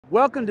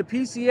Welcome to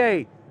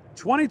PCA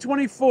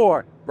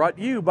 2024, brought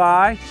to you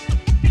by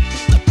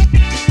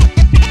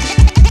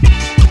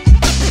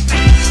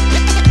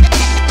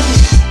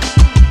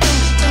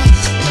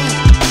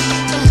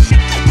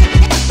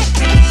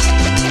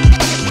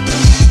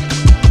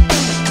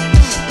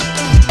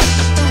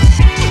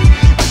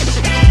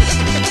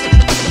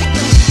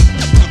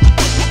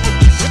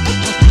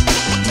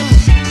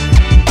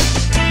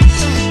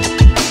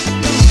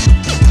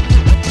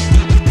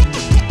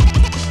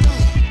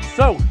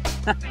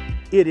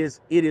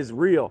It is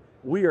real.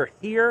 We are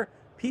here,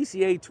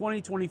 PCA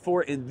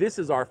 2024, and this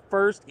is our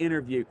first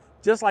interview.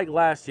 Just like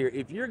last year,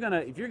 if you're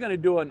gonna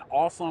do an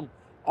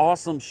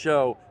awesome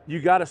show,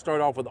 you got to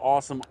start off with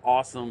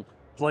awesome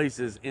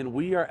places. And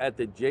we are at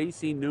the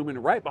JC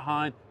Newman, right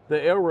behind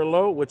the El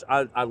Reloj, which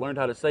I learned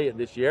how to say it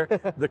this year.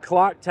 The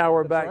clock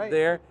tower back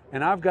there,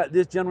 and I've got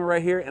this gentleman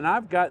right here, and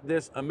I've got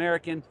this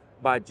American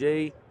by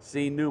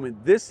JC Newman.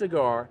 This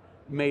cigar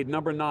made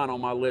number 9 on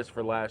my list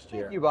for last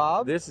year. Thank you,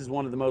 Bob. This is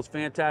one of the most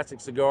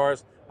fantastic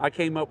cigars. I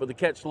came up with a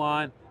catch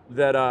line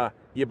that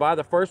you buy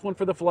the first one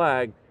for the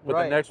flag,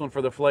 but the next one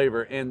for the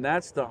flavor, and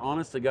that's the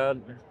honest to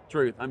God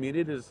truth. I mean,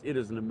 it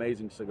is an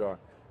amazing cigar.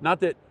 Not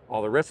that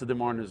all the rest of them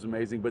aren't as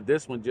amazing, but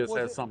this one just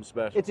has something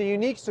special. It's a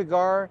unique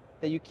cigar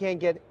that you can't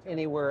get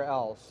anywhere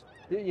else.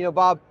 You know,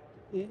 Bob,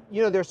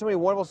 there's so many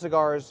wonderful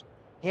cigars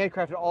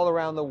handcrafted all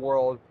around the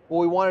world. What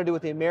we want to do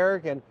with the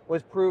American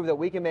was prove that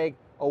we can make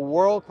a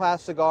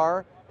world-class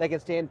cigar that can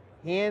stand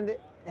head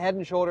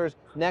and shoulders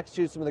next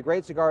to some of the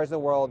great cigars in the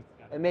world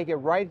and make it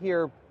right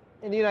here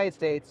in the United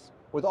States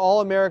with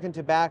all American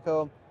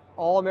tobacco,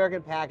 all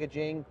American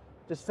packaging,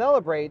 to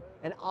celebrate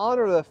and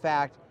honor the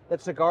fact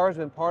that cigars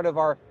have been part of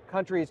our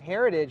country's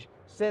heritage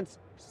since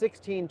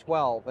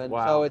 1612. And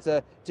so it's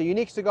a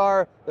unique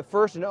cigar, the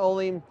first and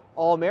only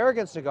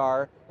all-American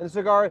cigar. And the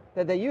cigar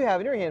that you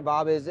have in your hand,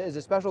 Bob, is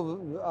a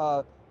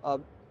special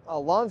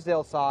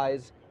Lonsdale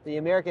size, the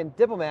American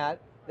Diplomat,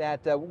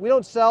 that we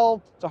don't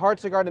sell. It's a hard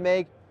cigar to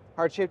make,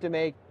 hard shape to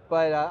make,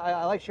 but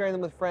I like sharing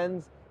them with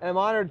friends, and I'm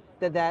honored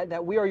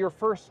that we are your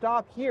first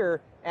stop here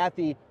at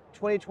the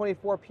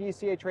 2024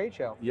 PCA trade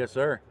show. Yes,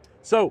 sir.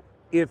 So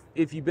if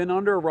you've been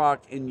under a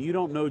rock and you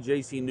don't know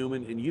JC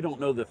Newman and you don't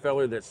know the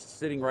feller that's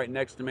sitting right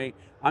next to me,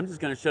 I'm just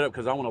going to shut up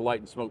because I want to light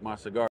and smoke my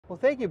cigar. Well,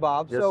 thank you,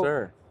 Bob. Yes,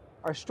 sir.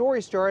 Our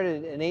story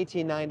started in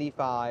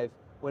 1895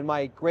 when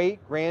my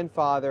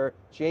great-grandfather,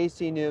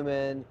 JC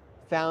Newman,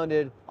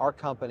 founded our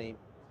company.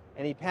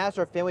 And he passed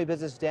our family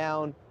business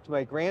down to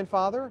my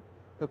grandfather,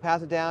 who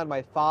passed it down to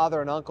my father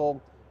and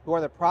uncle, who are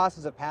in the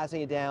process of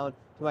passing it down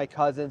to my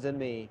cousins and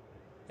me.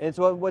 And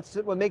so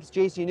what makes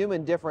JC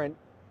Newman different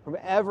from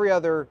every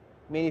other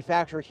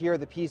manufacturer here at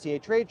the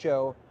PCA trade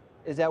show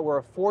is that we're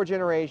a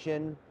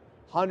 4-generation,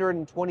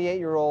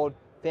 128-year-old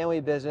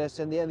family business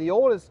and the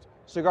oldest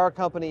cigar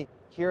company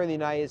here in the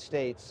United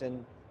States.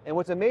 And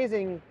what's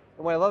amazing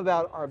and what I love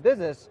about our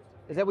business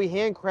is that we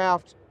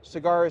handcraft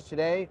cigars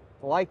today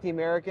like the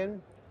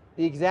American,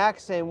 the exact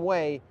same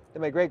way that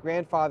my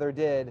great-grandfather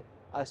did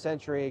a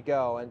century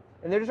ago.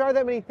 And there just aren't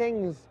that many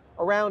things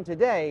around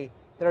today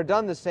that are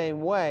done the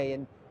same way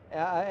and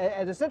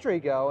as a century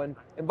ago. And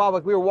Bob,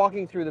 like we were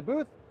walking through the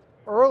booth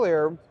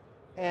earlier,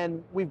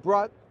 and we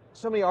brought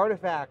so many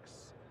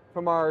artifacts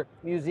from our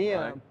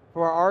museum,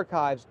 from our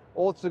archives,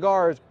 old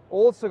cigars,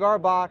 old cigar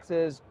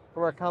boxes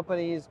from our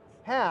company's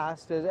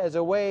past as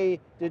a way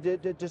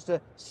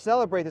to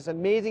celebrate this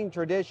amazing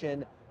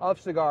tradition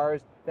of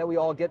cigars that we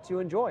all get to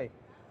enjoy.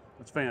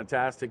 It's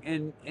fantastic,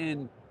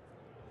 and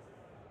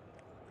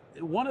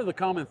one of the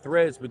common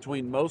threads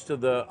between most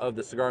of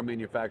the cigar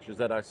manufacturers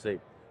that I see,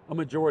 a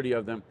majority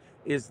of them,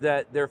 is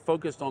that they're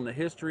focused on the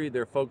history.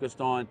 They're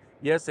focused on,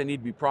 yes, they need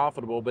to be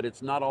profitable, but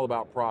it's not all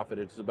about profit.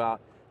 It's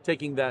about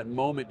taking that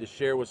moment to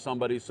share with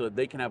somebody so that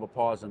they can have a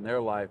pause in their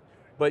life.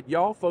 But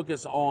y'all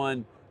focus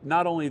on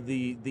not only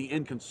the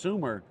end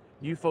consumer,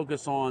 you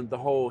focus on the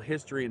whole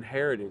history and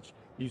heritage.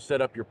 You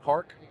set up your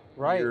park.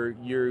 Right.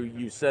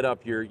 You set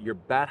up your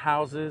bat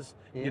houses.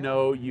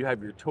 Yeah. You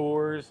have your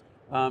tours,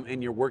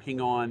 and you're working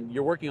on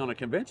a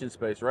convention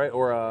space, right?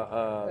 Or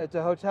it's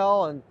a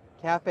hotel and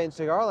cafe and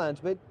cigar lounge.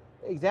 But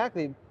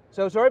exactly.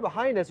 So right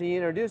behind us, and you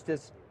introduced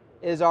us,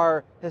 is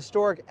our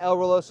historic El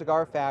Reloj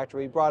cigar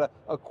factory. We brought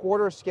a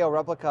quarter-scale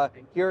replica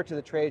here to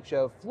the trade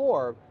show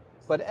floor.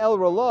 But El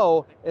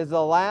Reloj is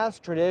the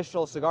last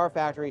traditional cigar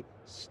factory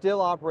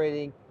still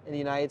operating in the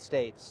United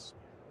States.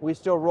 We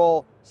still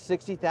roll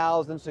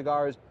 60,000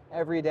 cigars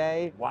every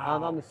day.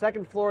 Wow. On the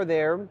second floor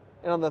there,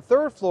 and on the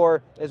third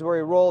floor is where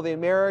we roll the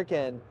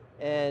American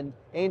and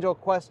Angel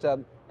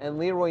Cuesta and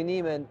Leroy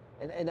Neiman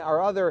and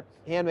our other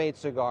handmade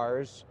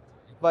cigars.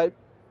 But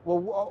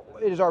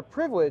it is our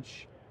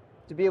privilege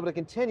to be able to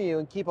continue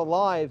and keep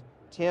alive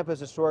Tampa's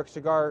historic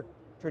cigar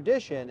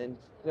tradition. And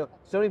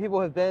so many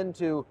people have been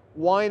to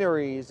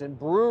wineries and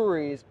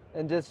breweries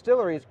and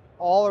distilleries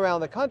all around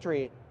the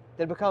country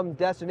that become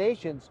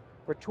destinations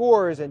for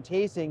tours and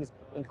tastings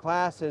and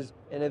classes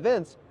and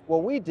events.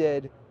 What we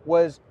did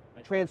was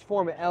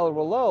transform El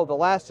Reloj, the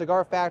last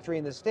cigar factory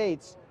in the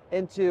States,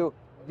 into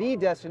the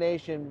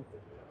destination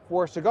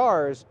for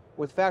cigars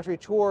with factory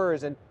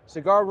tours and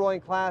cigar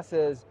rolling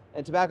classes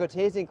and tobacco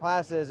tasting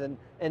classes and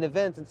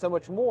events and so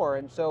much more.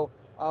 And so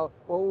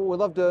we'd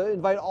love to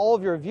invite all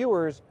of your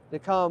viewers to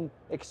come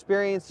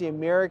experience the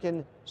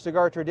American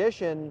cigar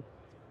tradition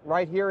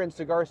right here in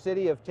Cigar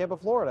City of Tampa,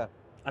 Florida.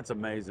 That's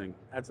amazing.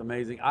 That's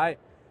amazing. I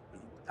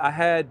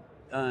had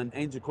an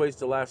Angel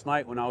Cuesta last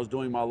night when I was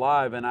doing my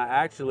live, and I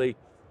actually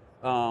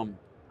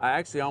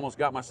almost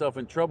got myself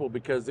in trouble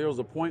because there was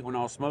a point when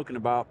I was smoking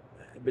about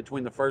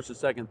between the first and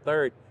second,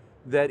 third,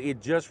 that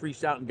it just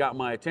reached out and got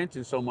my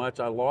attention so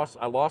much I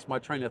lost my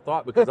train of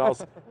thought because I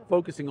was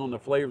focusing on the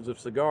flavors of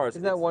cigars.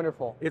 Isn't that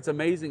wonderful? It's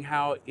amazing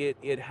how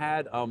it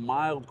had a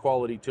mild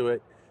quality to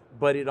it,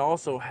 but it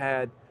also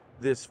had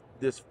this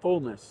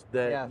fullness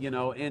that, Yes. you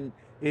know, and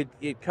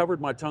it covered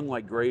my tongue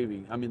like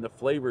gravy. I mean, the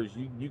flavors,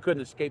 you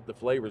couldn't escape the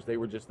flavors. They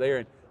were just there,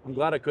 and I'm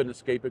glad I couldn't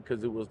escape it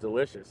because it was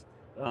delicious.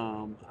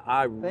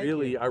 I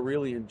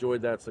really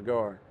enjoyed that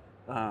cigar.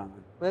 And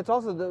it's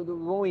also the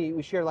one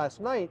we shared last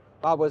night,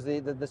 Bob, was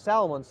the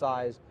Salomon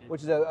size,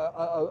 which is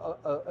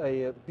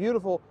a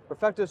beautiful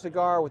perfecto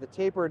cigar with a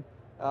tapered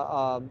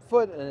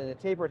foot and a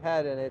tapered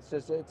head, and it's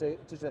just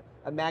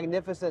a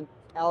magnificent,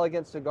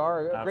 elegant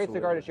cigar, a great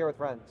cigar to share with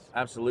friends.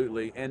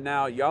 Absolutely. And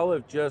now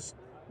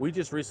we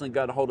just recently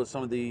got a hold of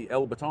some of the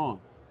El Baton.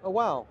 Oh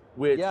wow!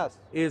 Which yes.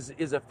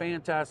 is a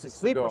fantastic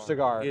sleeper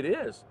cigar. It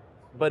is,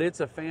 but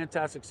it's a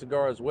fantastic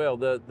cigar as well.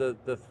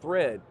 The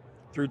thread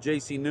through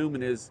JC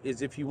Newman is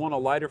if you want a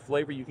lighter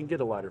flavor, you can get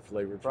a lighter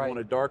flavor. If you want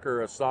a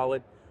darker, a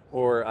solid,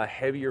 or a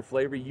heavier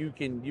flavor, you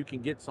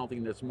can get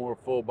something that's more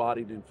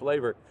full-bodied in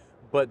flavor.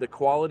 But the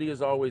quality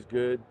is always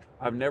good.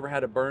 I've never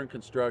had a burn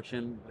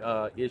construction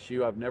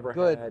issue. I've never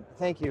had.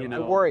 Thank you. You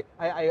know,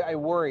 I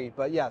worry,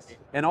 but yes.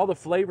 And all the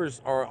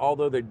flavors are,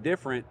 although they're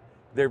different,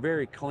 they're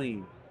very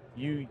clean.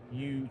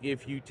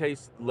 If you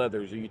taste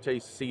leathers or you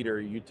taste cedar, or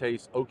you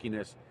taste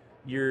oakiness,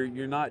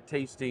 you're not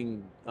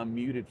tasting a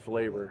muted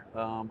flavor.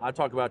 I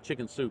talk about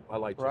chicken soup. I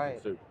like chicken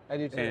soup. I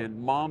do too.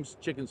 And Mom's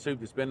chicken soup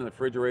that's been in the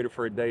refrigerator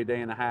for a day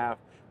and a half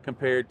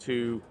compared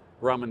to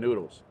ramen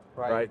noodles.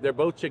 Right. They're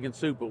both chicken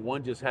soup, but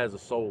one just has a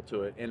soul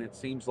to it. And it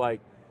seems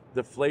like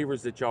the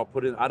flavors that y'all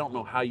put in, I don't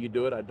know how you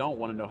do it. I don't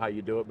want to know how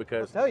you do it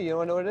because... I'll tell you, you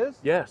want to know what it is?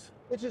 Yes.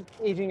 It's just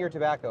aging your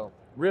tobacco.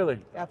 Really?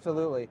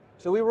 Absolutely.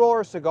 So we roll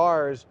our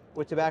cigars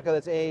with tobacco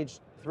that's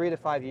aged 3 to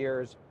 5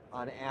 years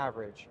on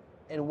average.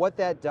 And what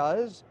that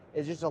does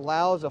is just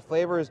allows the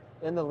flavors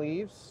in the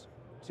leaves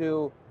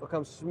to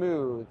become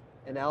smooth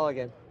and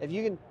elegant. If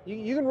you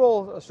can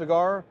roll a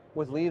cigar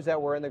with leaves that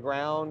were in the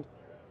ground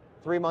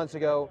 3 months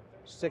ago,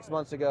 6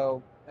 months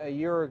ago, a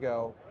year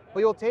ago, but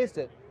you'll taste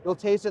it. You'll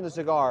taste it in the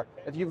cigar.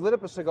 If you've lit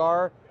up a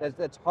cigar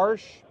that's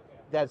harsh,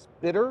 that's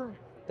bitter,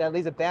 that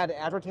leaves a bad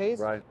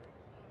aftertaste, right,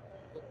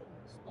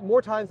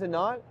 more times than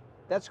not,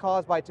 that's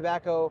caused by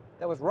tobacco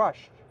that was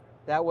rushed,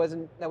 that was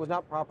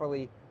not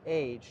properly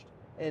aged.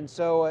 And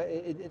so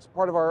it's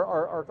part of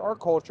our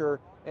culture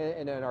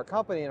and our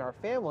company and our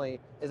family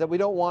is that we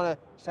don't want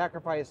to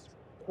sacrifice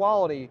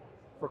quality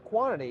for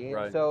quantity.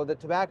 Right. And so the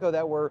tobacco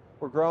that we're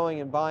growing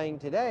and buying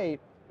today,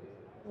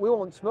 we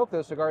won't smoke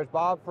those cigars,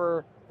 Bob,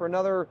 for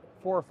another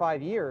 4 or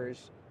 5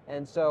 years.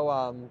 And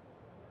so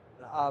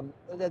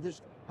that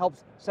just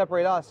helps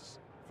separate us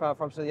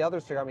from some of the other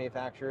cigar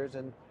manufacturers.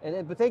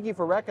 But thank you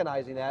for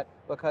recognizing that,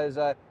 because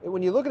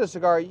when you look at a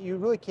cigar, you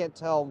really can't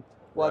tell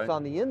what's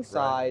on the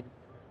inside,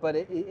 but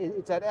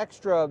it's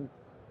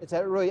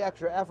that really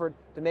extra effort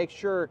to make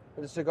sure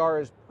that the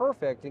cigar is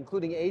perfect,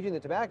 including aging the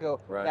tobacco,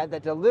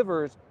 that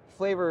delivers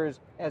flavors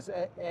as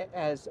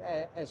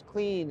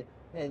clean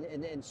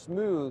and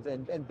smooth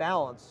and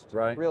balanced,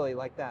 really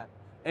like that.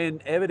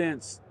 And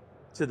evidence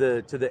to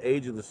the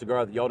age of the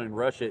cigar that y'all didn't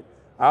rush it.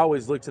 I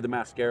always look to the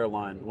mascara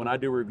line when I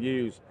do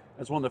reviews.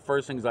 That's one of the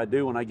first things I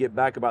do when I get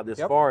back about this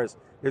far is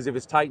if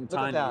it's tight and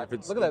tiny, if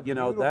it's you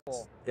know,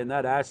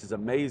 that ash is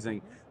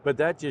amazing. But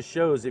that just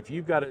shows if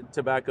you've got a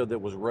tobacco that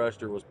was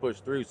rushed or was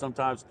pushed through,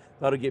 sometimes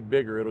that'll get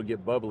bigger, it'll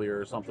get bubblier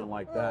or something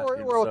like that. Or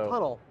it'll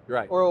tunnel,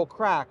 or it'll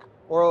crack,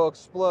 or it'll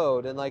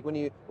explode. And like when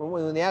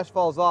the ash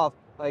falls off,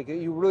 like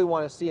you really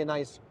want to see a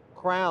nice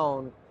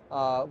crown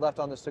left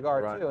on the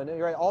cigar too. And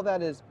you're right, all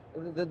that is,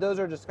 those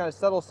are just kind of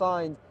subtle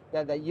signs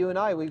that you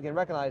and we can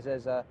recognize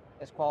as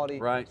quality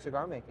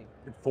cigar making.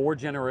 4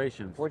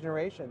 generations. 4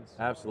 generations.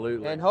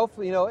 Absolutely. And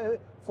hopefully,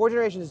 4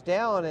 generations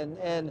down,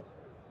 and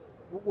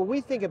what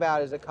we think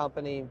about as a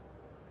company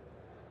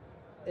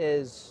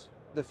is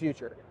the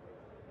future.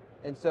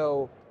 And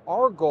so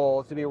our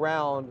goal is to be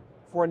around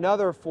for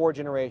another 4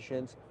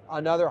 generations,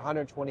 another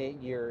 128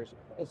 years.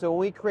 And so when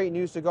we create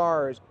new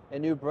cigars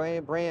and new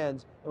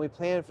brands and we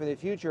plan for the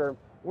future,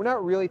 we're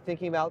not really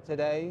thinking about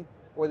today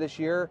or this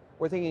year.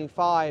 We're thinking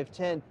 5,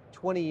 10,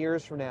 20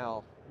 years from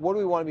now. What do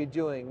we want to be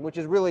doing? Which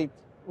is really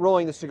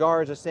rolling the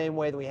cigars the same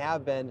way that we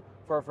have been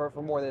for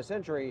more than a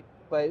century.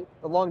 But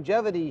the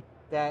longevity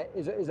that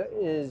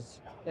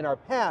is in our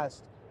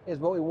past is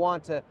what we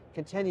want to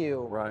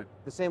continue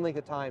the same length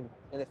of time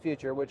in the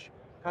future, which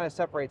kind of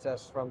separates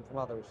us from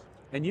others.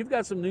 And you've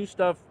got some new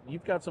stuff.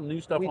 You've got some new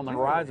stuff on the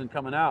horizon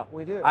coming out.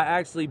 We do. I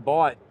actually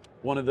bought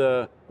one of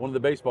the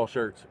baseball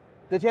shirts.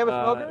 The Tampa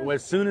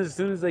Smokers? As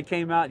soon as they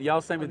came out,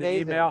 y'all sent me the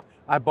Amazing. email.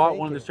 I bought Thank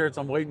one of you. the shirts.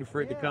 I'm waiting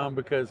for it to come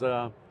because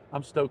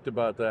I'm stoked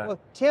about that. Well,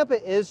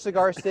 Tampa is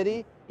Cigar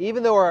City.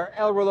 Even though our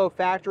El Reloj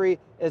factory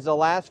is the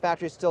last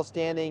factory still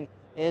standing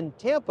in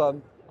Tampa,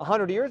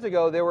 100 years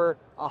ago there were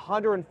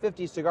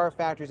 150 cigar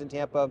factories in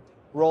Tampa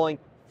rolling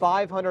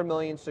 500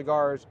 million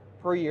cigars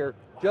per year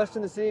just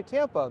in the city of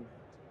Tampa.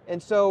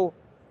 And so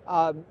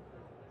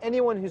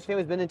anyone whose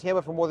family's been in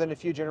Tampa for more than a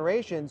few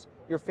generations,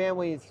 your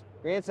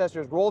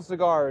ancestors rolled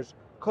cigars,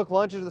 cooked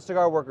lunches with the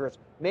cigar workers,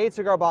 made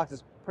cigar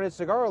boxes, printed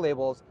cigar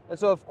labels. And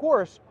so, of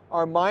course,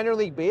 our minor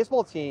league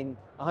baseball team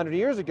 100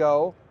 years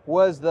ago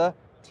was the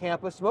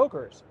Tampa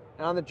Smokers.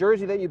 And on the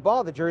jersey that you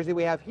bought, the jersey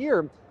we have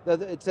here,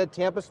 it said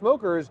Tampa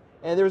Smokers,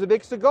 and there was a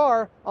big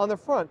cigar on the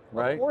front.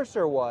 Right. Of course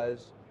there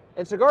was.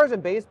 And cigars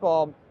and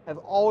baseball have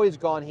always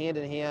gone hand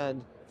in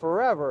hand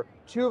forever,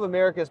 two of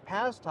America's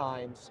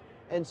pastimes.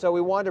 And so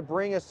we wanted to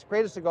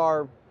create a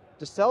cigar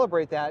to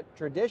celebrate that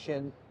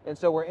tradition. And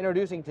so we're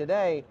introducing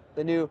today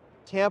the new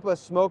Tampa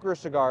Smoker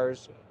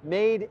cigars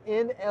made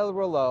in El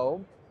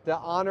Reloj to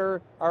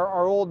honor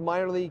our old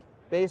minor league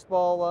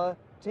baseball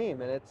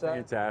team. And it's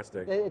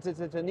fantastic.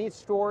 It's a neat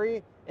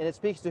story, and it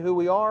speaks to who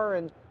we are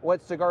and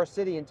what Cigar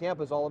City in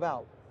Tampa is all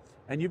about.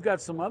 And you've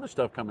got some other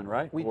stuff coming,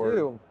 right? We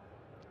do.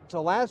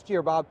 So last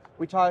year, Bob,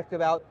 we talked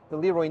about the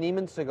Leroy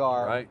Newman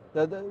cigar, right?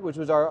 Which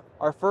was our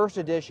first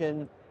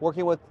edition,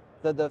 working with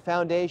the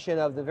foundation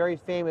of the very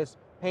famous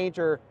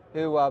painter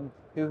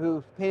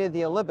who painted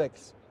the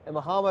Olympics, and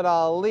Muhammad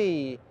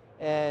Ali,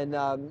 and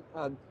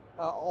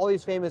all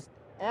these famous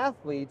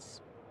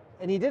athletes.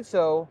 And he did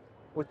so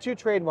with two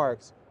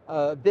trademarks,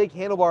 a big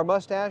handlebar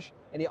mustache,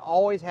 and he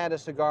always had a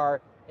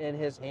cigar in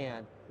his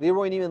hand.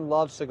 Leroy Newman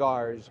loves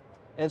cigars.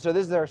 And so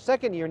this is our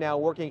second year now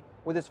working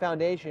with this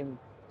foundation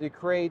to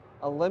create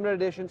a limited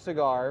edition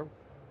cigar.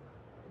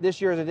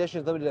 This year's edition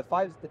is limited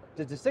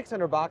to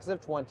 600 boxes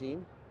of 20,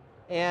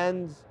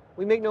 and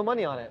we make no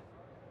money on it.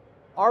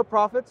 Our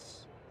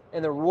profits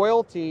and the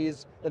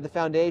royalties that the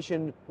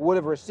foundation would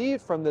have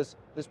received from this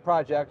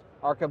project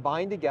are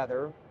combined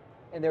together,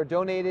 and they're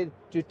donated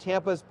to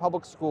Tampa's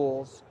public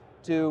schools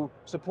to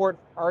support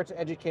arts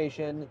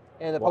education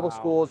and the public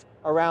schools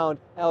around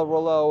El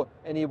Reloj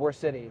and Ybor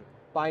City.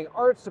 Buying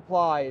art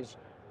supplies,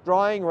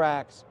 drawing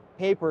racks,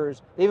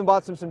 papers. They even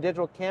bought some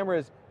digital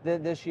cameras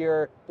this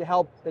year to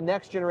help the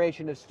next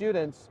generation of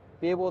students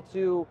be able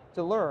to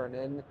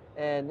learn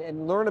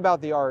and learn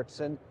about the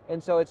arts. And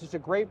so it's just a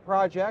great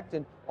project,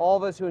 and all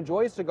of us who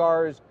enjoy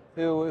cigars,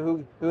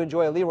 who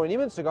enjoy a Leroy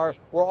Newman cigar,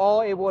 we're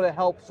all able to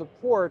help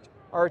support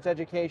arts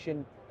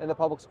education in the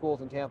public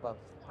schools in Tampa.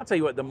 I'll tell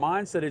you what, the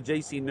mindset of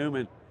JC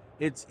Newman,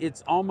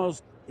 it's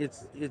almost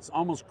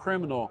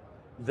criminal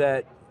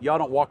that y'all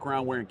don't walk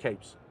around wearing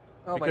capes.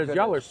 Oh, because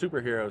y'all are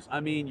superheroes.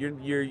 I mean,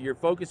 you're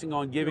focusing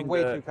on giving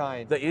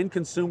the end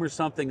consumer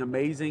something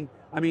amazing.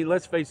 I mean,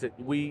 let's face it,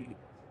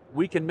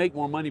 we can make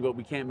more money, but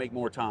we can't make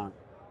more time.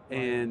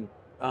 And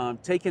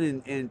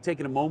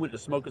taking a moment to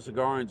smoke a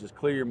cigar and just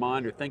clear your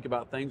mind, or think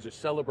about things, or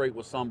celebrate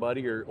with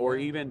somebody, or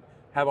even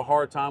have a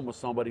hard time with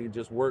somebody and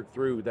just work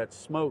through, that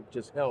smoke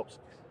just helps.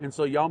 And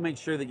so y'all make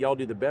sure that y'all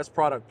do the best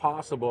product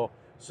possible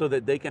so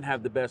that they can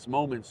have the best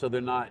moment, so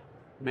they're not,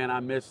 man, I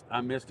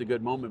missed a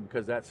good moment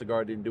because that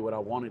cigar didn't do what I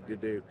wanted to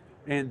do.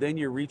 And then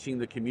you're reaching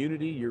the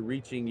community, you're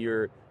reaching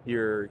your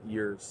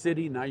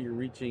city, now you're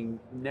reaching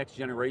next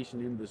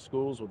generation into the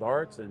schools with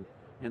arts, and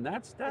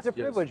that's it's a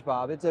privilege,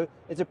 Bob. It's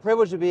a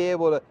privilege to be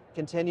able to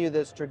continue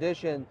this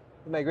tradition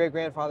that my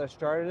great-grandfather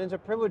started, and it's a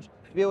privilege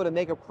to be able to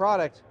make a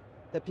product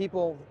that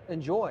people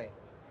enjoy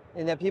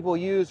and that people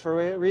use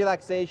for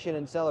relaxation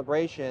and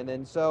celebration.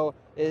 And so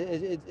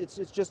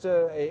it's just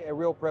a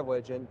real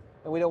privilege, and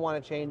we don't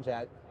want to change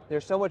that.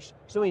 There's so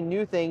many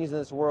new things in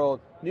this world,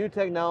 new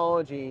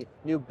technology,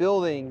 new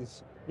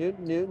buildings,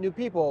 new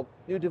people,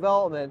 new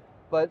development,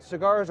 but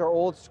cigars are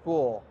old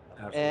school.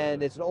 Absolutely.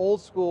 And it's an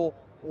old school,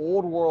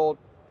 old world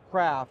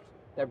craft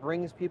that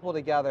brings people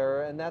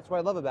together, and that's what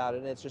I love about it.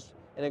 And it's just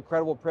an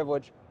incredible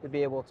privilege to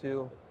be able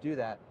to do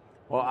that.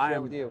 Well,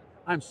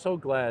 I'm so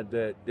glad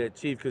that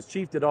Chief, because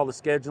Chief did all the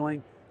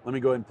scheduling. Let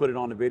me go ahead and put it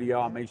on the video.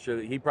 I'll make sure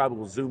that he probably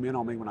will zoom in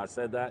on me when I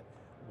said that.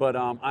 But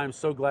I'm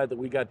so glad that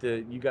you got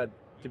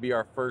to be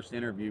our first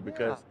interview,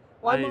 because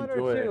well, I I'm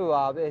enjoy honored too,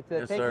 Bob.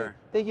 Yes, sir.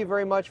 Thank you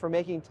very much for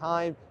making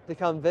time to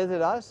come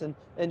visit us,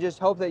 and just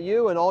hope that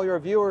you and all your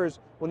viewers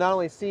will not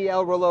only see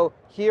El Reloj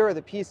here at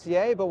the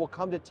PCA, but will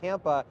come to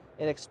Tampa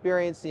and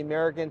experience the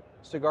American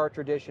cigar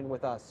tradition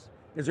with us.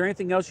 Is there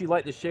anything else you'd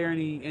like to share,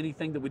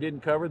 anything that we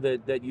didn't cover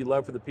that you'd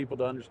love for the people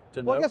to know?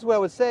 Well, I guess what I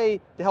would say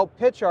to help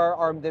pitch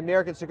the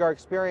American cigar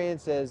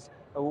experience is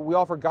we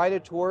offer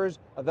guided tours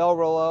of El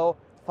Reloj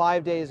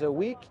 5 days a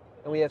week,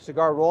 and we have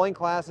cigar rolling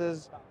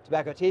classes,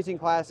 tobacco tasting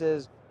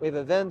classes, we have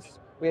events.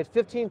 We had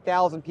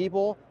 15,000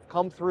 people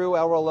come through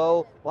El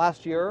Reloj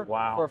last year.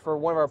 Wow. for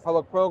one of our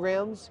public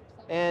programs,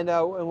 and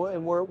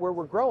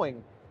we're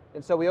growing.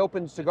 And so we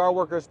opened Cigar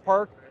Workers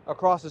Park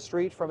across the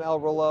street from El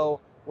Reloj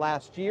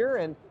last year,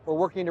 and we're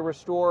working to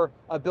restore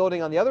a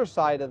building on the other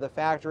side of the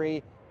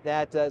factory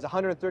that is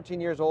 113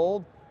 years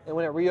old. And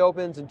when it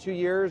reopens in 2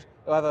 years,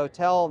 it'll have a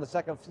hotel on the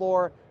second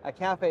floor, a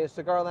cafe, a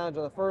cigar lounge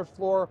on the first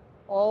floor,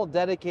 all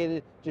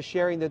dedicated to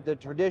sharing the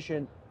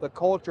tradition, the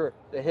culture,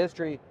 the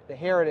history, the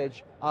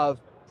heritage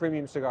of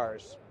premium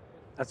cigars.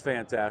 That's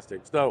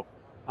fantastic. So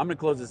I'm going to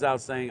close this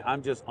out saying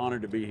I'm just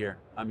honored to be here.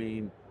 I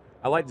mean,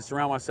 I like to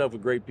surround myself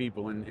with great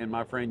people, and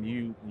my friend,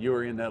 you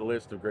are in that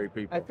list of great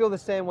people. I feel the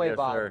same way, Yes,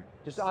 Bob. sir.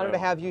 Just honored to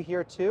have you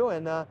here too,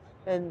 and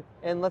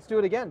let's do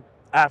it again.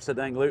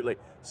 Absolutely.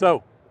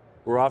 So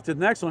we're off to the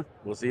next one.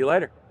 We'll see you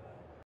later.